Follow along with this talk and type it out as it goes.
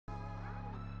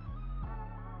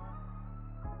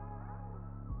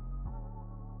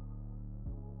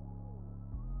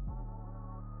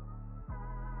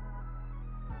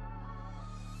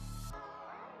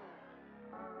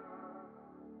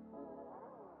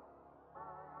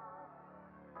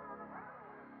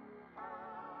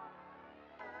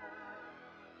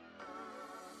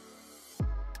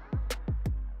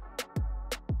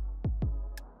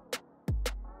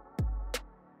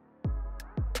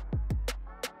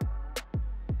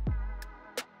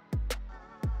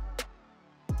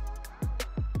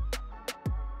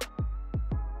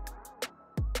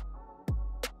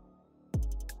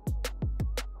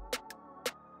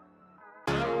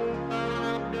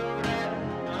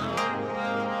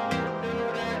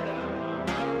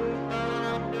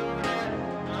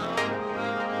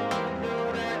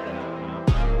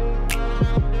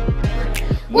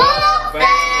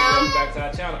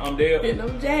channel. I'm Dale. And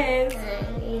I'm Jazz.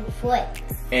 And Fritz.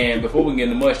 And before we get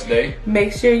into much today,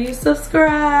 make sure you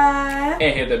subscribe.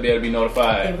 And hit that bell to be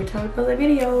notified. Every time we post a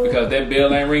video. Because that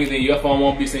bell ain't ringing, then your phone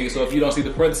won't be singing. So if you don't see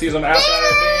the parentheses on the outside of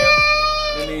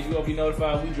that bell, that means you won't be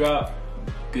notified. We drop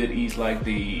good eats like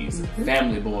these.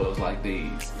 Family boils like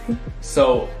these.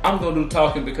 So I'm going to do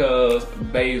talking because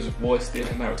Babe's voice still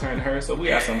has not returned to her. So we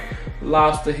got some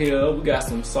lobster here. We got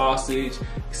some sausage,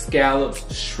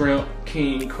 scallops, shrimp,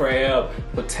 king crab,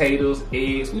 potatoes,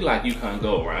 eggs. We like you can't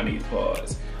go around these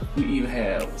parts. We even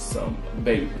have some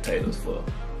baby potatoes for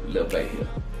little baby here.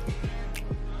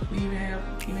 We even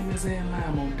have lemons and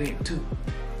lime on deck too.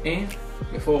 And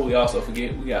before we also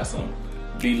forget, we got some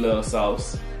B-Love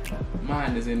sauce.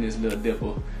 Mine is in this little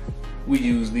dipper. We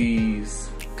used these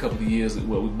a couple of years ago.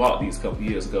 Well, we bought these a couple of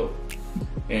years ago.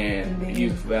 And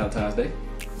used it for Valentine's Day.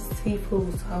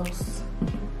 Seafood sauce.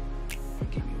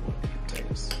 Give me one of these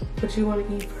potatoes. What you want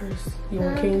to eat first? You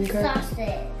want king crab?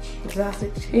 Sausage.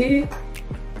 Sausage.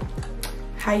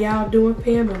 How y'all doing,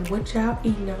 Pam? And what y'all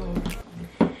eating on?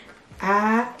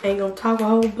 I ain't gonna talk a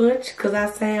whole bunch because I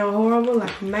sound horrible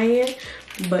like a man.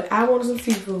 But I wanted some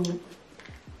seafood.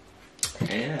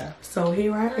 Yeah. So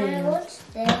here I am. What's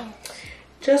that?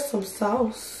 Just some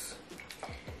sauce.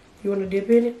 You want to dip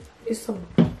in it? It's some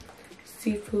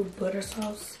seafood butter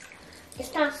sauce.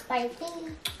 It's not spicy.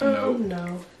 Oh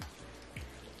no.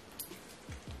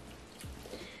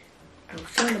 I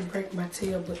was trying to break my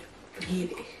tail, but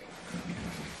forget it.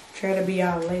 Trying to be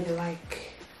all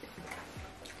ladylike.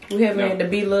 We haven't had the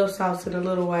B-Love sauce in a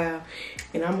little while,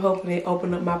 and I'm hoping it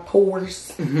open up my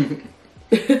pores.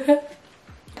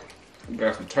 We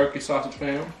got some turkey sausage,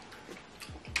 fam.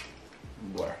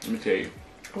 Boy, let me tell you.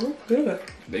 Oh, good.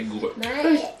 They good.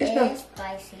 Mine It's is not-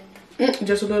 spicy.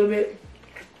 Just a little bit.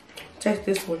 Taste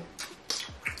this one.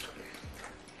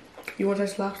 You want to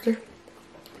taste lobster?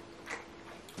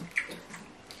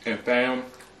 And fam,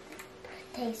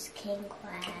 Tastes king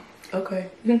crab. Okay.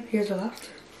 Here's the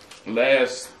lobster.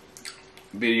 last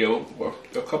video, or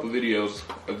a couple videos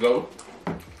ago.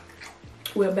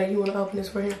 Well, babe, you want to open this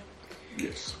for him?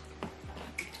 Yes.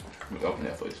 Let me open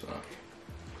that for you, son.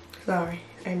 Sorry,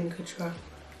 I didn't even cut you off.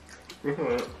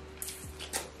 Alright.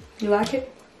 You like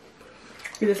it?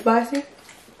 Is it spicy?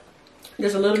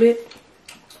 Just a little bit?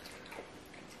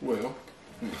 Well,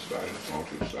 I'm excited. I'm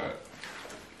too excited.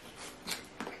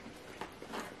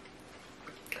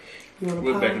 You want to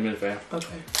We'll be back in a minute, fam.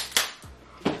 Okay.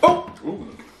 Oh!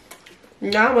 Ooh.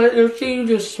 Now I'm gonna let them see you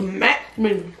just smack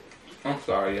me. I'm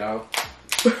sorry, y'all.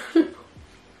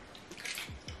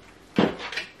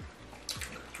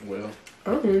 Well,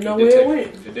 I don't even know where it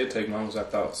went. It did take long as I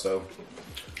thought, so.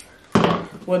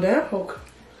 Well, that hook.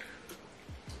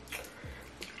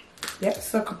 That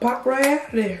sucker pop right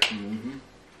out there. Mm-hmm.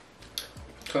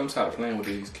 Comes how to playing with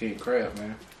these king crab,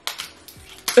 man.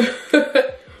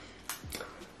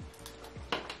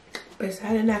 But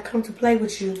I did not come to play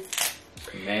with you.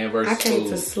 Man versus I came food.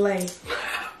 to slay.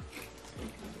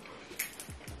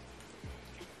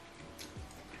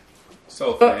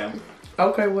 So, fam.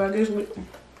 Okay, well, I guess we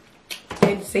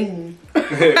hadn't seen.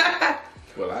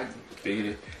 Well, I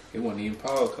figured it wasn't even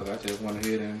paused because I just went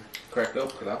ahead and cracked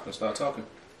up because I was going to start talking.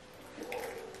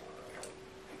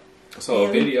 So,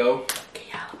 a video.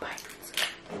 Get y'all a bite.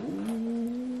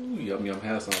 Ooh, yum yum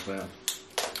has some, fam.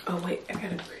 Oh, wait, I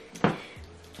gotta breathe.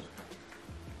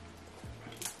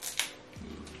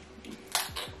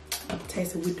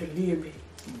 Taste it with the lemon.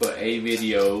 But a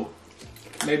video,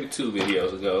 maybe 2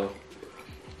 videos ago,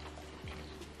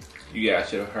 you guys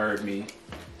should have heard me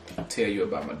tell you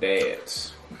about my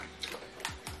dad's.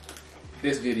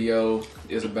 This video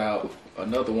is about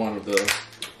another one of the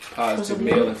positive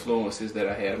male influences that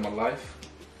I had in my life.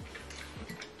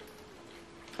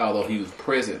 Although he was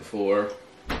present for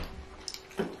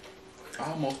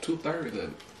almost 2/3 of it.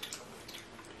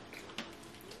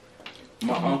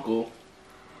 My uncle,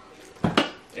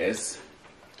 as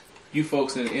you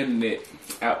folks in the internet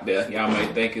out there, y'all may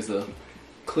think it's a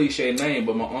cliche name,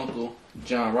 but my uncle,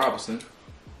 John Robinson,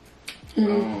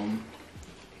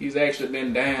 he's actually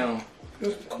been down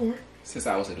since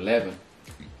I was 11.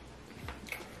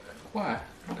 Why?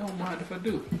 I don't mind if I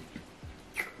do.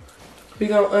 We're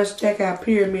gonna unstack our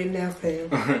pyramid now, fam.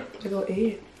 Go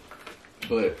ahead.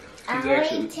 But I he's already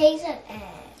actually... tasted it.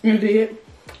 You did?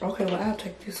 Okay, well, I'll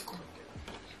take this one.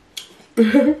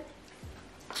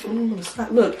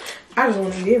 Stop. Look, I just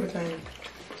want to eat everything.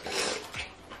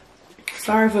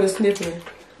 Sorry for the sniffling.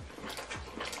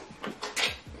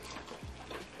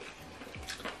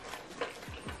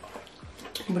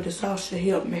 But the sauce should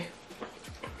help me.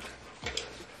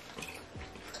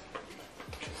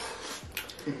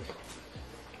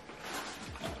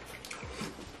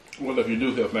 What if you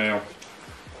do here, fam?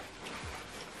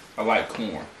 I like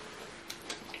corn.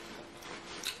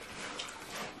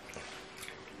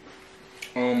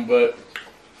 But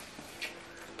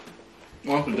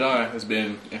Uncle John has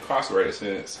been incarcerated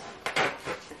since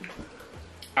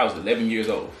I was 11 years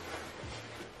old.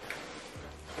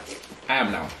 I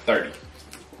am now 30.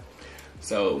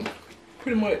 So,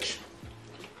 pretty much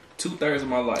 2/3 of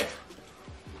my life.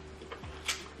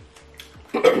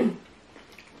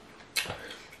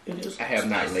 I have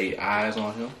not laid eyes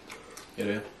on him. It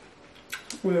is.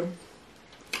 Well,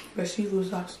 but she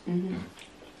was us.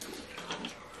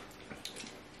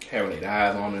 Haven't laid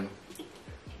eyes on him.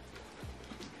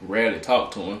 Rarely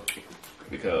talk to him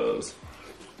because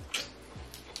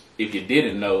if you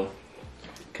didn't know,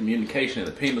 communication in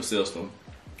the penal system,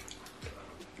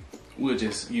 we'll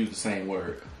just use the same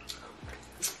word.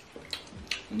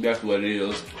 And that's what it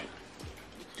is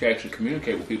to actually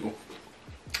communicate with people.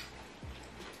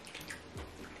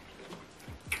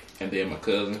 And then my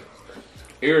cousin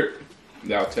Eric,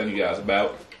 that I was telling you guys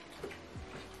about,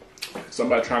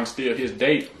 somebody trying to steal his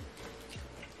date.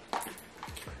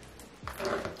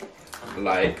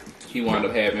 Like, he wound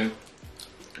up having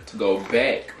to go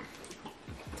back,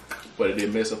 but it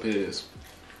didn't mess up his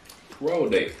parole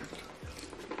date.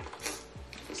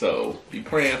 So, be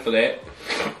praying for that.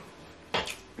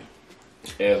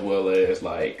 As well as,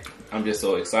 like, I'm just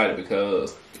so excited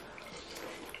because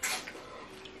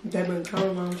they've been gone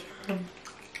a long time.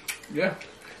 Yeah.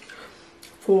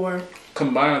 For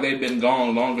combined, they've been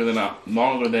gone longer than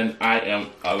I am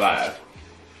alive.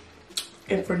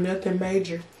 And for nothing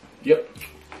major. Yep.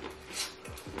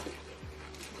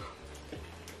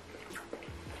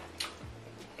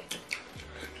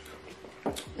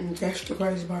 And that's the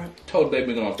crazy part. Told they've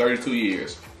been gone 32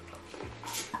 years.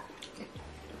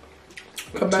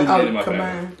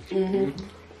 Combined.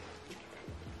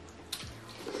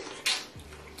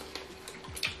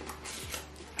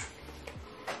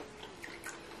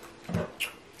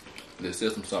 The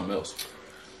system's something else.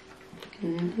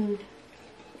 And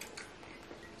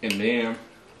then,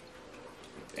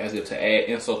 as if to add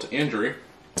insult to injury,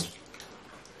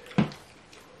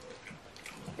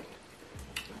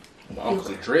 my uncle's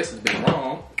address has been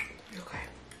wrong. Okay.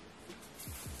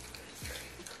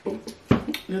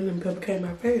 Then pepper came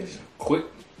my face. Quick.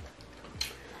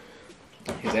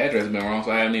 His address has been wrong,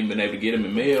 so I haven't even been able to get him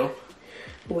in mail.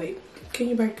 Wait, can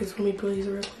you break this for me, please,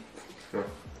 real quick? Sure.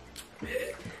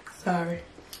 Sorry.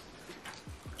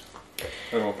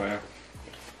 Hold on, fam.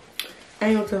 I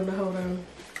ain't gonna tell him to hold on.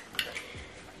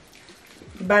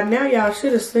 By now, y'all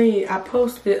should have seen, I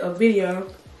posted a video.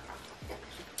 I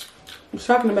was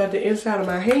talking about the inside of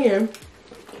my hand.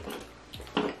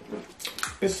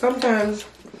 And sometimes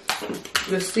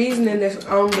the seasoning that's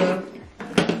on the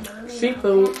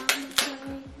seafood.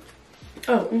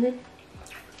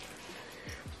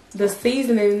 The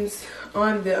seasonings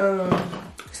on the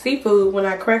seafood, when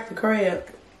I crack the crab,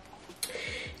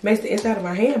 makes the inside of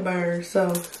my hand burn.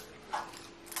 So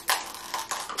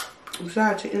I'm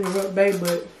sorry to interrupt, babe,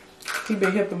 but he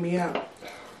been helping me out.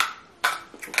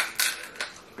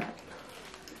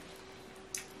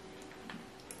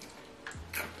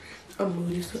 I'm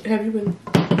moving this. Have you been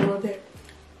doing that?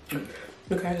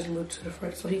 Okay, I just moved to the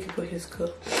front so he can put his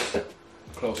cup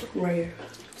closer. Right here.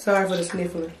 Sorry for the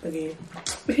sniffling again.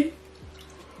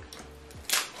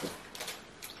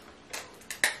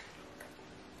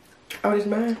 Oh, it's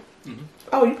mine?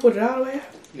 Oh, you put it all the way out?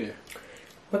 Yeah.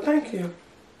 Well, thank you.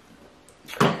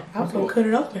 I was going to cut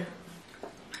it open.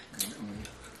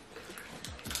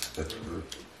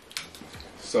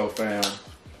 So, fam.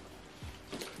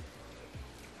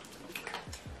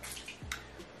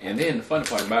 And then the funny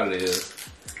part about it is,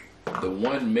 the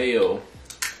one male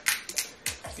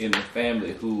in the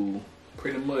family who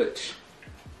pretty much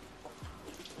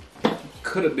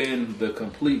could have been the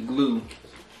complete glue,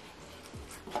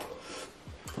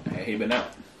 had he been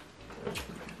out.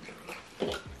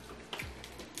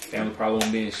 Family probably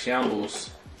won't be in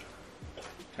shambles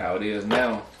how it is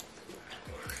now.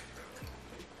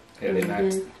 Had they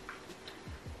not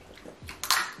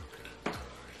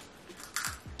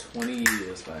 20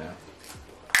 years, man.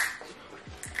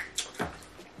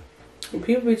 When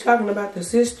people be talking about the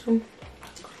system,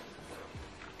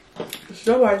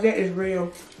 stuff like that is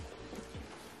real.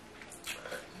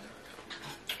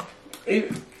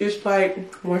 It's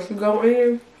like, once you go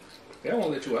in, they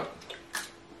won't let you out.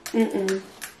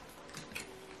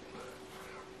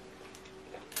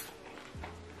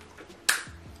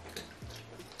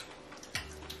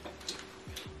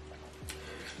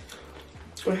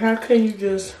 Well, how can you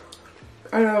just,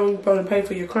 I know you're supposed to pay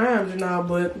for your crimes and all,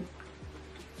 but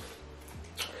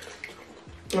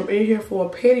I'm in here for a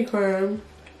petty crime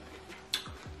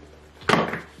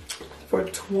for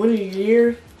 20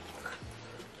 years.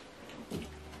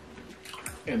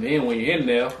 And then when you're in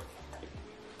there,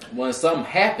 when something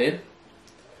happened,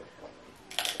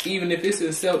 even if it's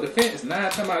in self-defense,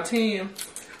 9 times out of 10,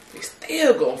 they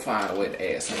still gonna find a way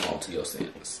to add something onto your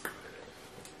sentence.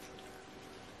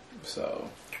 So,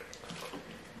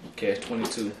 catch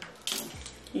 22.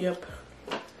 Yep.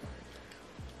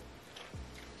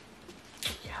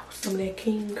 Yeah, some of that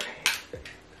king crab.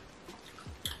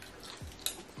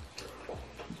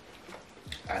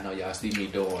 I know y'all see me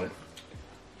doing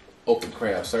open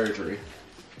crab surgery,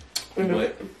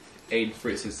 but Aiden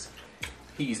Fritz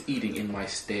he's eating in my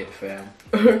stead, fam.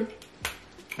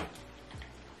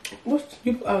 What's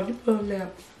you? Oh, you put him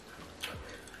down.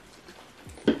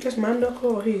 That's my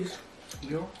knuckle or his?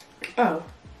 Yeah. Oh.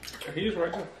 He's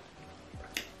right there.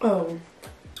 Oh.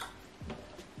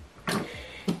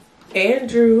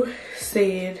 Andrew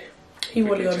said he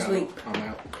wanted to go to sleep. I'm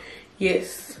out.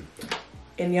 Yes.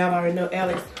 And y'all already know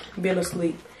Alex been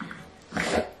asleep.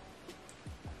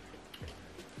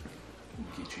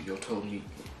 Get you your toe meat.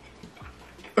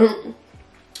 You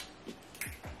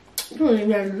don't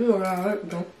even have to do it all right,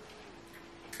 though.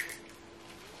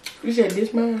 You said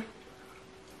this mine?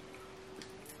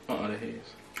 The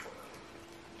his.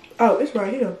 Oh, it's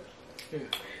right here. Yeah.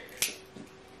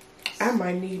 I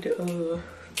might need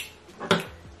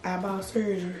eyeball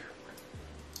surgery.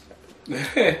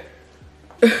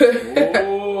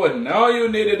 Oh, now you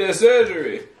needed a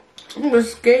surgery. I'm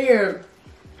scared.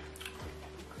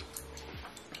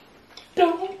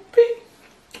 Don't be.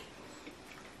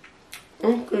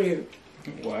 I'm scared.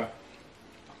 Why?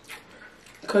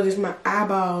 Because it's my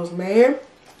eyeballs, man.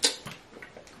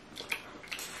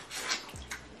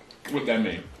 What that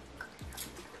mean?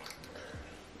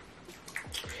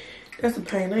 That's the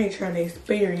pain I ain't trying to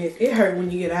experience. It hurt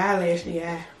when you get an eyelash in your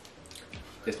eye.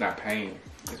 It's not pain.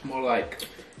 It's more like,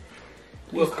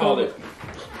 we'll call it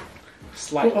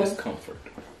slight discomfort.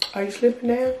 Are you slipping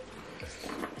down?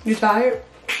 You tired?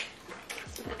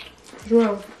 What's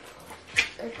wrong?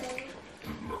 Okay.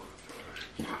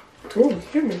 Oh,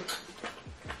 hear me.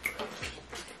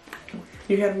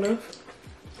 You had enough?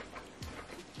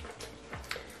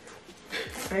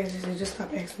 I just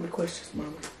stop asking me questions,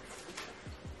 Mama.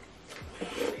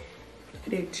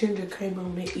 That ginger came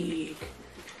on the egg.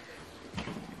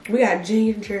 We got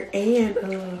ginger and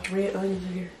red onion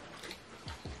here.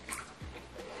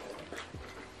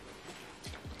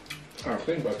 I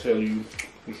think I tell you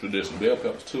we should do some bell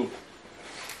peppers too.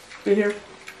 In here.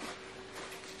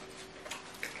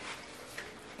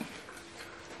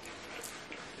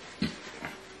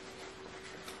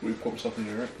 Will you pour something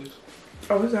in there, please?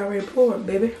 Oh, it's already poured,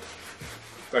 baby.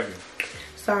 Thank you.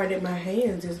 Sorry that my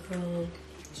hands is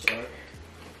Sorry.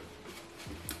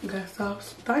 got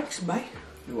sauce. Thanks, bye.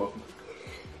 You're welcome.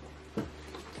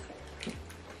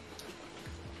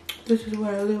 This is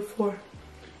what I live for.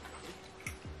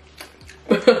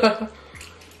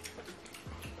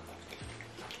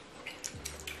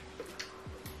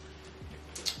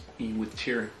 Eating with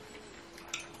cheering.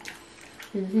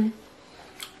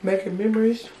 Making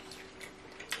memories.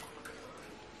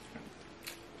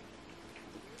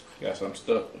 Guess I'm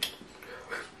stuck.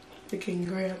 The king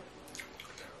crab.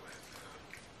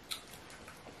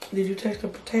 Did you taste the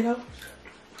potatoes?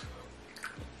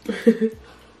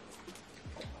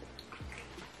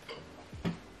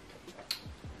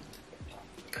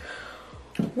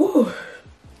 Woo!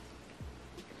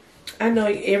 I know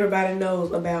everybody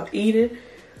knows about eating.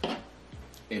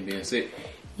 And being sick.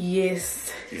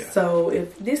 Yes. Yeah. So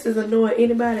if this is annoying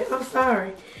anybody, I'm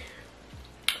sorry.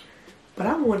 But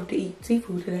I wanted to eat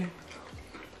seafood today.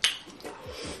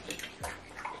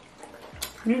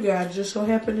 You guys just so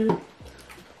happen to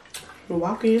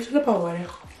walk into the party.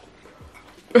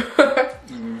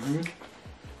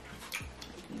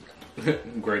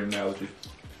 Great analogy.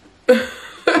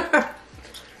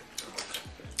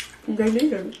 They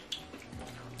need them.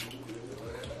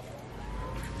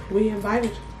 We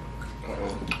invited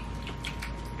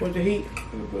with the heat.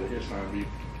 But here's trying to be.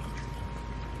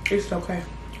 It's okay.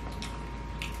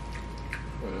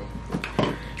 Well,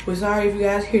 We're sorry if you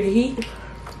guys hear the heat,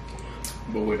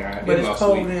 but we're not. but it's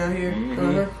cold sleep. down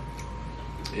here.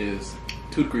 It is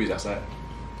 2 degrees outside.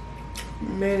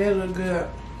 Man, that look good.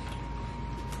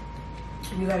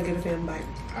 You gotta get a fan bite.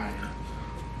 I am.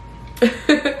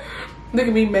 Look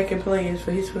at me making plans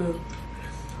for his food.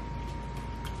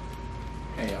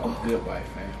 Hey, y'all, good bite,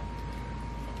 fam.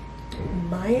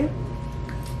 Mine?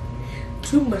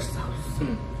 Too much sauce.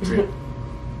 Drip.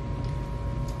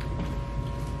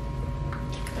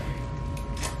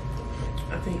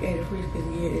 I think Ada Fritz is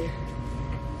getting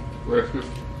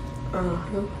Breakfast.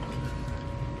 Uh-huh.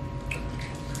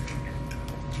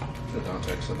 It don't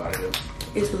take somebody else.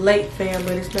 It's late, fam,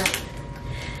 but it's not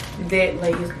that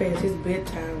late. It's past his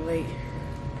bedtime late.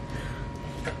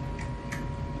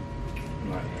 I'm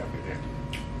not happy there.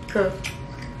 Huh.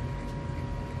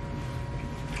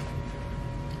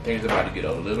 Things about to get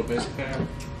a little bit fam.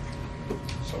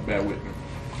 So bear with me.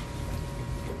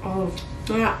 Oh,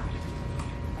 snap.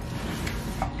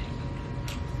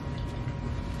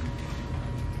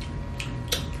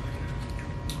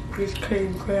 This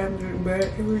king crab getting bad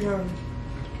every time.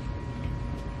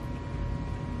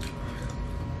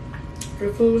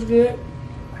 Your food was good?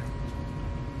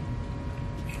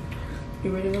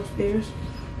 You ready to go upstairs?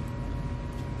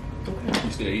 Okay.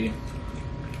 You still eating?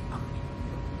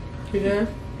 You done?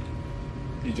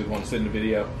 You just want to sit in the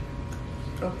video?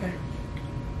 Okay.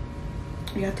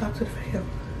 You gotta talk to the fam.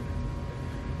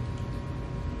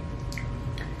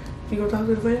 You gonna talk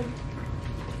to the fam?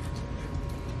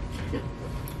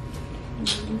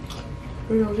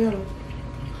 We gonna tell them.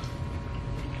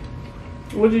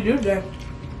 What'd you do today?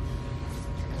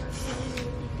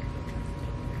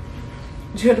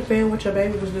 Tell the fam what your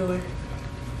baby was doing.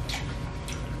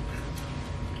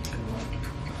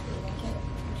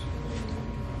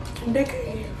 They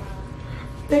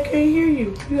can't hear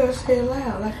you. You gotta say it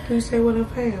loud, like you say with a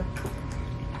fam.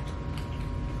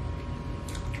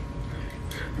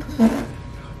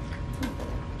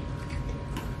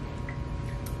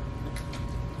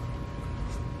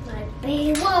 My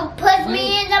baby won't put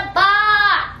me in the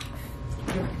box.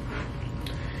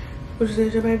 What you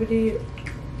said your baby did?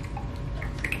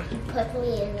 He put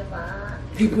me in the box.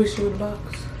 He pushed you in the box.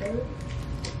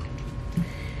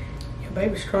 Your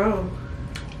baby's strong.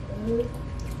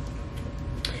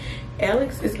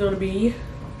 Alex is gonna be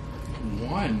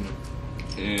 1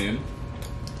 in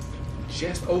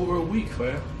just over a week,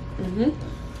 fam.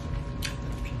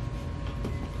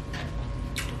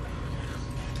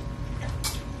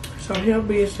 So he'll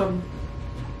be some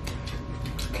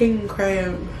king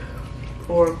crab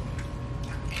or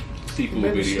Seafood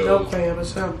maybe snow videos. crab or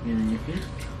something.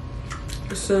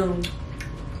 Soon.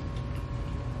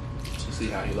 To see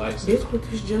how he likes it. This with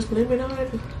this just lemon on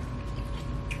it.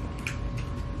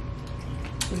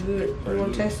 Good. You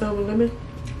want to taste some of the lemon?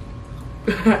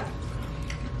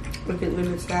 Look at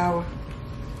lemon sour.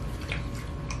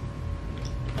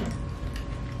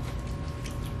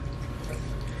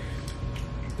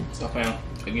 So fam,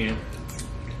 again,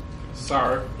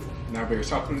 sorry, not very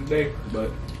talkative today,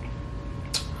 but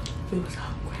It was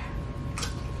hungry.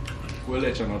 we'll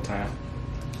let y'all know time.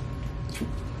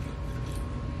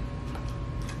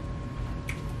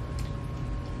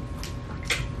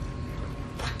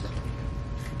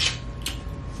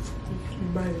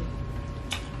 Man.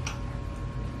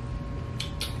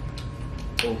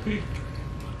 OP.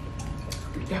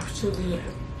 That was too good.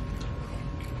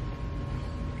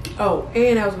 Oh,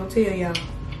 and I was gonna tell y'all.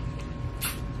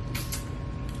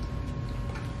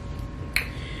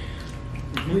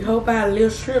 We hope our little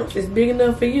shrimps is big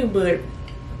enough for you, but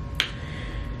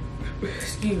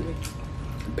excuse me.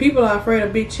 People are afraid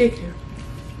of big chicken.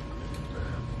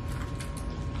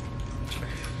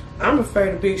 I'm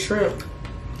afraid of big shrimp.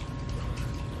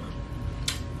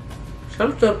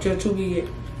 Some stuff just too big.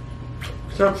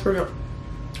 Some shrimp.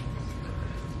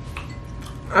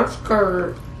 I'm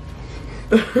scared.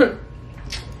 Oh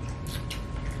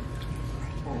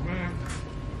man.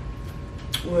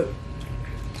 What?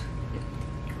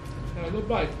 Had a little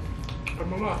bite.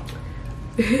 I'm a lot.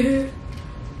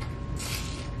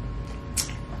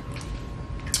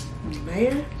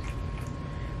 Man,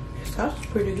 this sauce is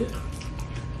pretty good.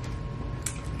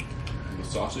 The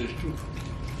sausage too.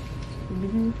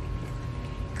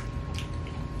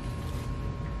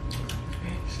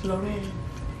 Slow down.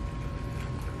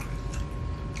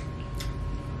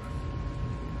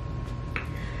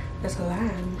 That's a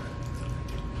lime.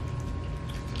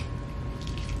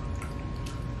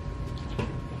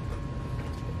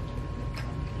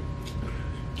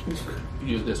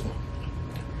 Use this one.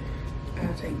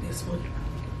 I'll take this one.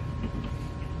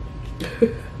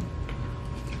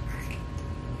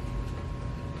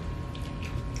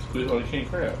 Squeeze all the king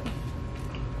crab.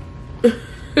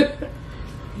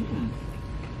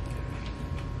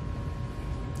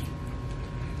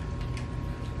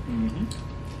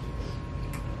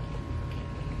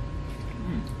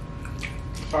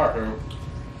 Sorry, Earl.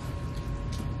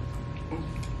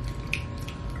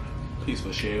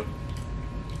 Peaceful shell.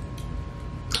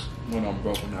 One on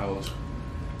broken nose.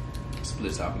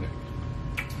 Split top in it.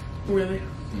 Really?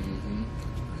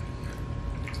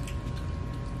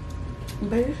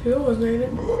 Baby, it's yours, ain't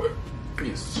it?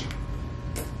 Yes.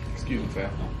 Excuse me,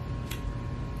 fam.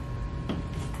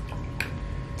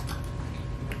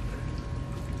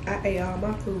 I ate all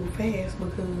my food fast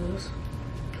because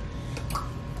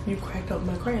you cracked up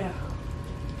my crab.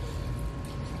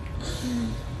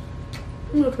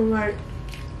 Looking like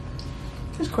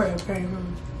this crab came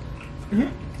from.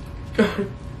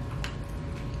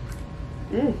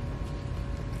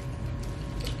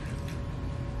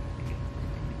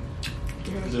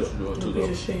 Just do it too, though.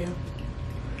 Just share.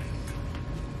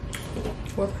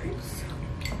 Well, thanks.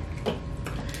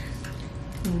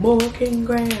 More can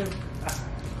grab.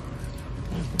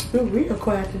 We're real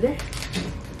quiet today.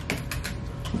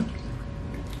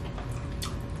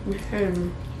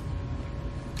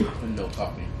 No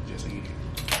talking, just eating.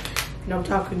 No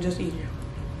talking, just eating.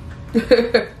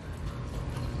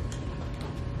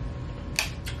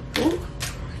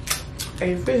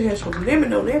 Hey, Fritz has some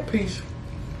lemon on that piece.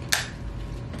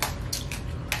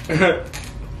 Man.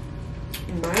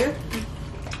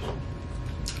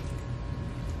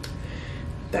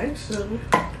 Thanks, son.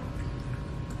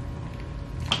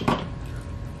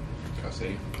 I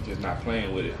say, just not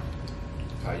playing with it.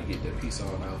 How you get that piece on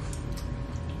off.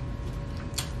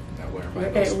 Not worrying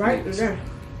about That right there.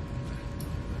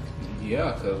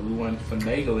 Yeah, because we weren't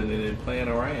finagling it and playing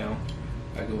around.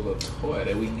 Like it was a toy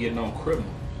that we can get on criminal.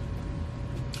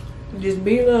 Just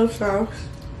be love sauce.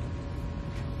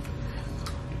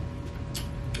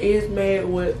 It's made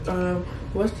with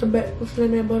what's the name of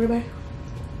that butter bag?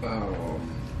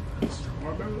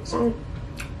 Smart balance.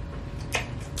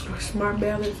 Smart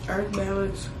balance, earth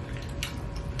balance,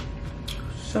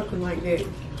 something like that.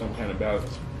 Some kind of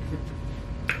balance.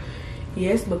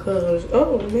 Yes, because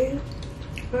oh man,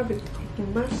 I've been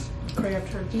my crab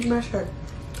trying to eat my shirt.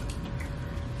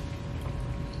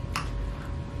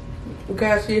 We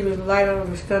gotta see if it's light on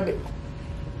the stomach.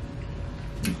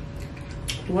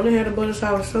 I wanna have the butter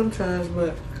sauce sometimes,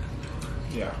 but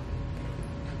Yeah.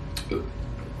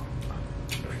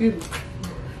 excuse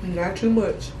me, not too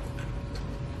much.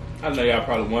 I know y'all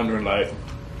probably wondering like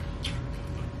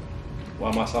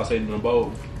why my sauce ain't in the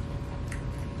bowl.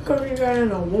 Because you got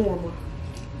in a warmer.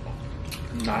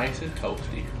 Nice and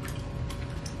toasty.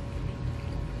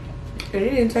 And it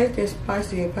didn't taste that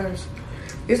spicy at first.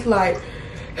 It's like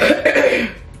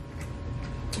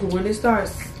when it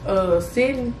starts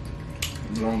sitting,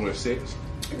 Longer than 6.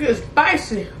 it gets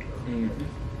spicy.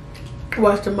 Mm-hmm.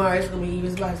 Watch tomorrow, it's gonna be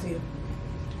even spicier.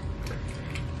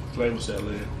 Flavor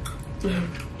salad.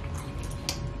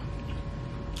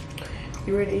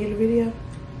 You ready to end the video?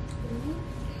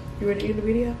 You ready to end the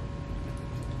video?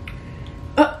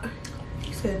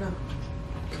 He said no.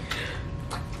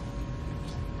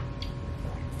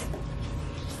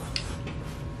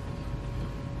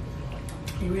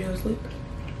 You ready to sleep?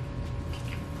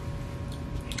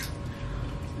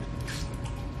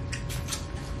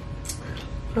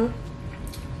 Huh?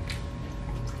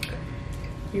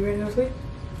 You ready to go sleep?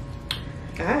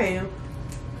 I am.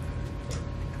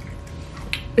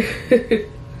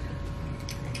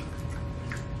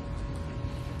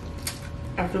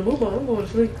 After the move on, I'm going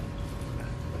to sleep.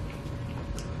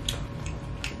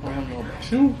 I don't know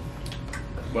about you,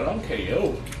 but I'm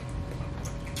KO.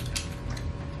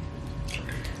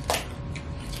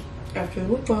 After the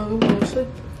move on, I'm going to sleep.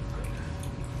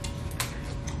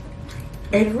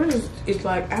 And the rest is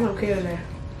like, I don't care that.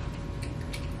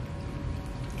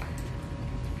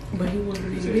 But he wanted to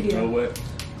do the You video. know what?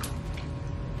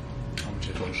 I'm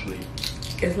just gonna sleep.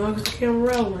 As long as the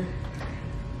camera rolling,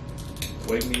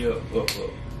 Wake me up.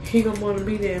 he gonna want to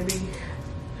be there and be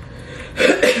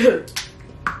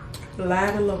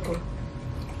live and local.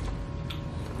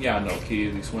 Y'all know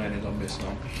kids be swearing they gonna miss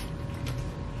something.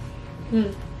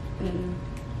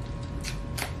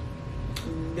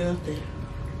 Nothing.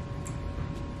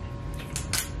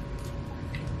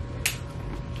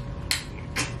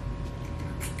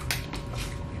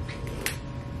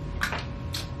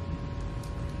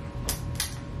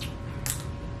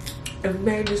 If you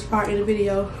made this part in the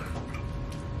video,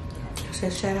 say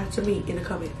shout out to me in the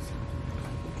comments.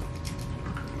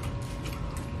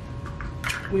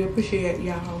 We appreciate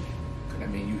y'all. I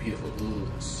mean, you here for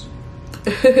us.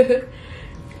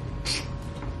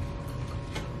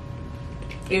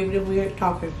 Even if we ain't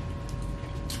talking.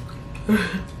 We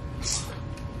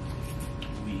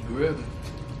grilling.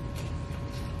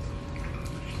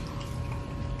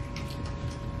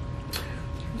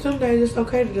 Some days it's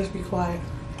okay to just be quiet.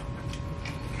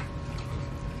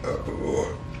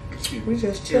 We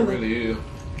just It chilling. really is.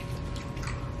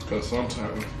 Because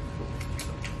sometimes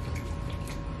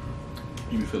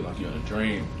you be feel like you're in a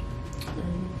dream.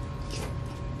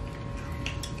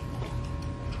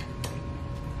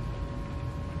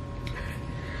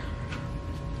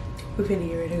 We finna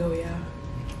get ready to go, y'all.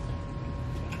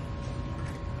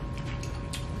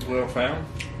 Well found.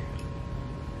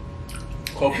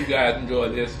 Hope you guys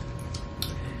enjoyed this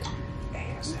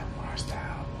ASMR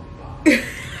style.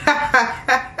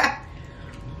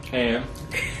 And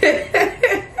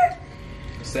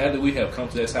sadly, we have come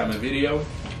to that time of the video.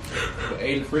 But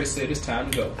Aiden Fritz said it's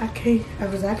time to go. I can't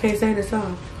sing the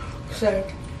song. So,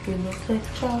 you must let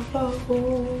y'all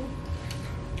go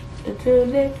until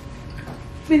next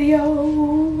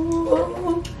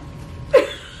video.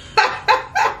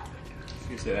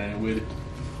 He said I ain't with it.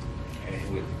 I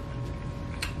ain't with it.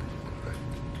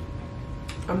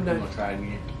 I'm done. I'm gonna try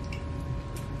again.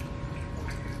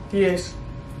 Yes.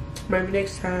 Maybe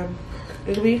next time.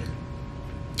 It'll be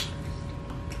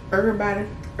everybody.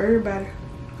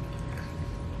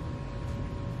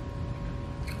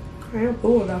 I am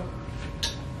full though.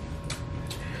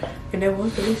 And that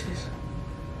was delicious.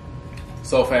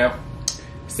 So fam,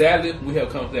 sadly we have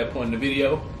come to that point in the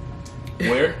video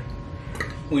where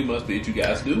we must bid you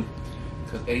guys do,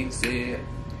 because Aiden said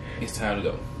it's time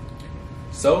to go.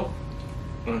 So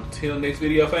until next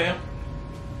video fam,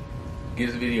 give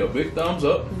this video a big thumbs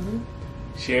up.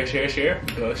 Share,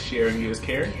 because sharing is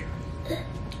caring.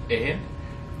 And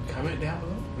comment down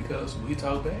below because we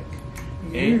talk back.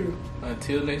 And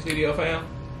until next video fam,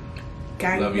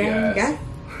 love you guys.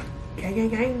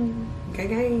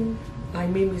 Gang. Like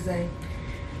Mimi say.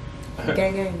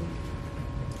 Gang.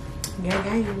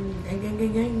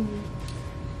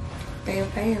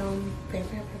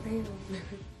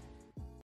 Bam.